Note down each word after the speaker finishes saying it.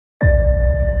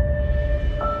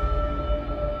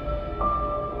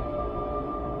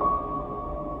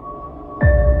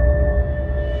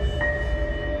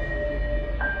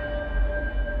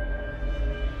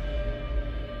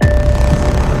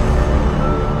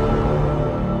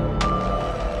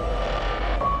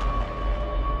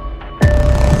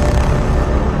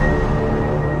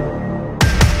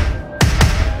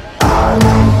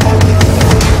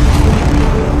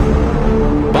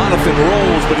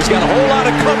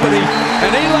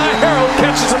And Eli Harold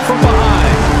catches him from behind.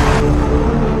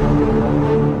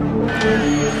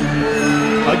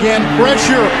 Again,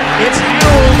 pressure. It's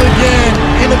Harold again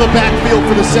into the backfield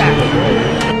for the sack.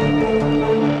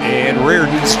 And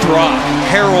Reardon's drop.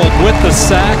 Harold with the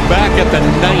sack back at the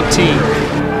 19.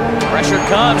 Pressure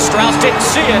comes. Strauss didn't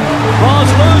see it. Ball's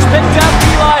loose. Picked up.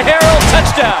 Eli Harold.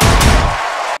 Touchdown.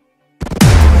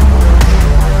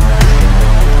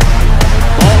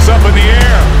 Ball's up in the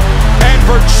air. And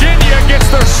Virginia gets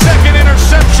their second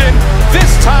interception. This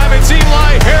time it's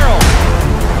Eli Harold.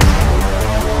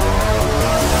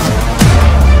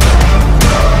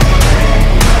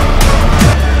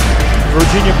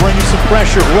 Virginia bringing some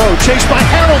pressure. Low, chased by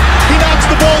Harold. He knocks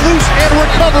the ball loose and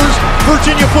recovers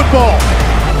Virginia football.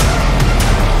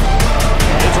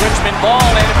 It's Richmond ball,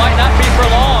 and it might not be for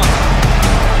long.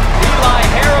 Eli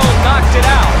Harold knocked it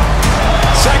out.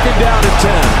 Second down and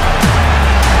 10.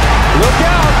 Look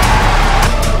out.